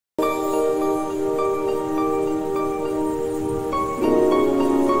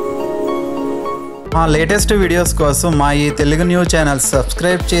మా latest videos కోసం మా ఈ తెలుగు న్యూస్ ఛానల్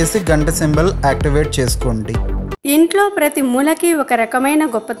సబ్స్క్రైబ్ చేసి గంట సింబల్ యాక్టివేట్ చేసుకోండి. ఇంట్లో ప్రతి మూలకి ఒక రకమైన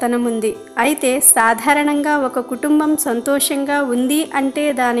గొప్పతనం ఉంది. అయితే సాధారణంగా ఒక కుటుంబం సంతోషంగా ఉంది అంటే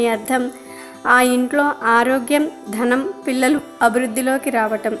దాని అర్థం ఆ ఇంట్లో ఆరోగ్యం, ధనం, పిల్లలు అభివృద్ధిలోకి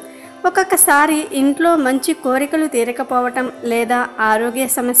రావటం. ఒక్కొక్కసారి ఇంట్లో మంచి కోరికలు తీరకపోవటం, లేదా ఆరోగ్య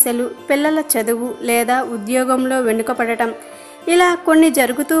సమస్యలు, పిల్లల చదువు లేదా ఉద్యోగంలో వెనుకపడటం, ఇలా కొన్ని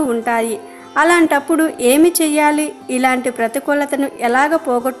జరుగుతూ ఉంటాయి. అలాంటప్పుడు ఏమి చెయ్యాలి? ఇలాంటి ప్రతికూలతను ఎలాగ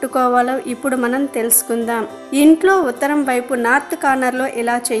పోగొట్టుకోవాలో ఇప్పుడు మనం తెలుసుకుందాం. ఇంట్లో ఉత్తరం వైపు నార్త్ కార్నర్లో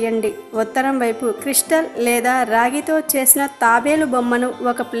ఇలా చేయండి. ఉత్తరం వైపు క్రిస్టల్ లేదా రాగితో చేసిన తాబేలు బొమ్మను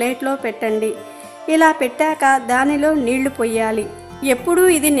ఒక ప్లేట్లో పెట్టండి. ఇలా పెట్టాక దానిలో నీళ్లు పొయ్యాలి. ఎప్పుడూ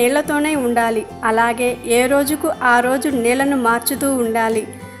ఇది నీళ్లతోనే ఉండాలి. అలాగే ఏ రోజుకు ఆ రోజు నీళ్లను మార్చుతూ ఉండాలి.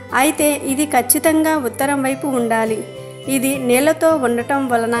 అయితే ఇది ఖచ్చితంగా ఉత్తరం వైపు ఉండాలి. ఇది నీళ్లతో ఉండటం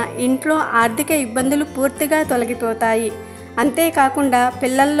వలన ఇంట్లో ఆర్థిక ఇబ్బందులు పూర్తిగా తొలగిపోతాయి. అంతేకాకుండా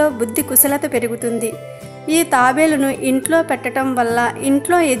పిల్లల్లో బుద్ధి కుశలత పెరుగుతుంది. ఈ తాబేలును ఇంట్లో పెట్టడం వల్ల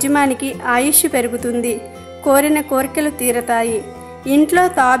ఇంట్లో యజమానికి ఆయుష్ పెరుగుతుంది. కోరిన కోరికలు తీరతాయి. ఇంట్లో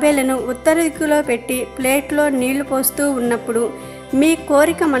తాబేలును ఉత్తర దిక్కులో పెట్టి ప్లేట్లో నీళ్లు పోస్తూ ఉన్నప్పుడు మీ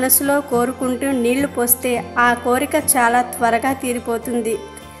కోరిక మనసులో కోరుకుంటూ నీళ్లు పోస్తే ఆ కోరిక చాలా త్వరగా తీరిపోతుంది.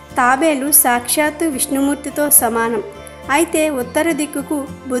 తాబేలు సాక్షాత్తు విష్ణుమూర్తితో సమానం. అయితే ఉత్తర దిక్కుకు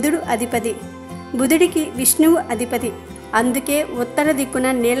బుధుడు అధిపతి, బుధుడికి విష్ణువు అధిపతి. అందుకే ఉత్తర దిక్కున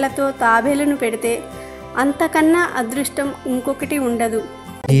నీళ్లతో తాబేలును పెడితే అంతకన్నా అదృష్టం ఇంకొకటి ఉండదు.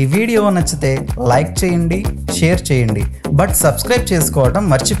 ఈ వీడియో నచ్చితే లైక్ చేయండి, షేర్ చేయండి, బట్ సబ్స్క్రైబ్ చేసుకోవడం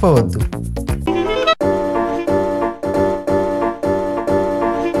మర్చిపోవద్దు.